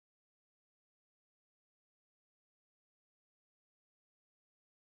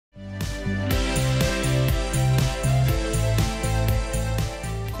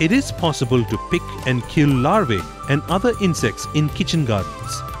It is possible to pick and kill larvae and other insects in kitchen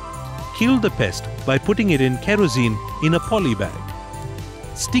gardens. Kill the pest by putting it in kerosene in a poly bag.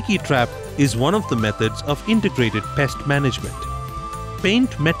 Sticky trap is one of the methods of integrated pest management.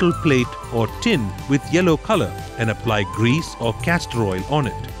 Paint metal plate or tin with yellow color and apply grease or castor oil on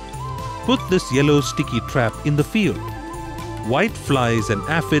it. Put this yellow sticky trap in the field. White flies and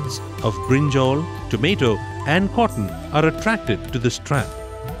aphids of brinjal, tomato and cotton are attracted to this trap.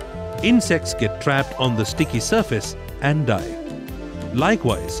 Insects get trapped on the sticky surface and die.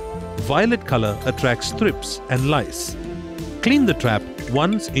 Likewise, violet color attracts thrips and lice. Clean the trap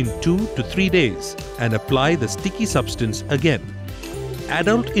once in 2 to 3 days and apply the sticky substance again.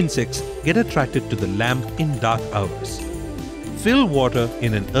 Adult insects get attracted to the lamp in dark hours. Fill water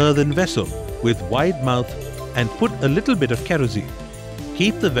in an earthen vessel with wide mouth and put a little bit of kerosene.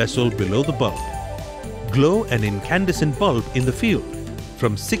 Keep the vessel below the bulb. Glow an incandescent bulb in the field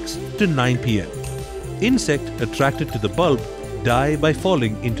from 6 to 9 p.m. Insect attracted to the bulb die by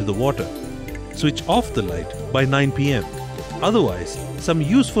falling into the water. Switch off the light by 9 p.m. Otherwise, some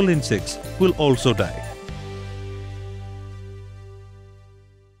useful insects will also die.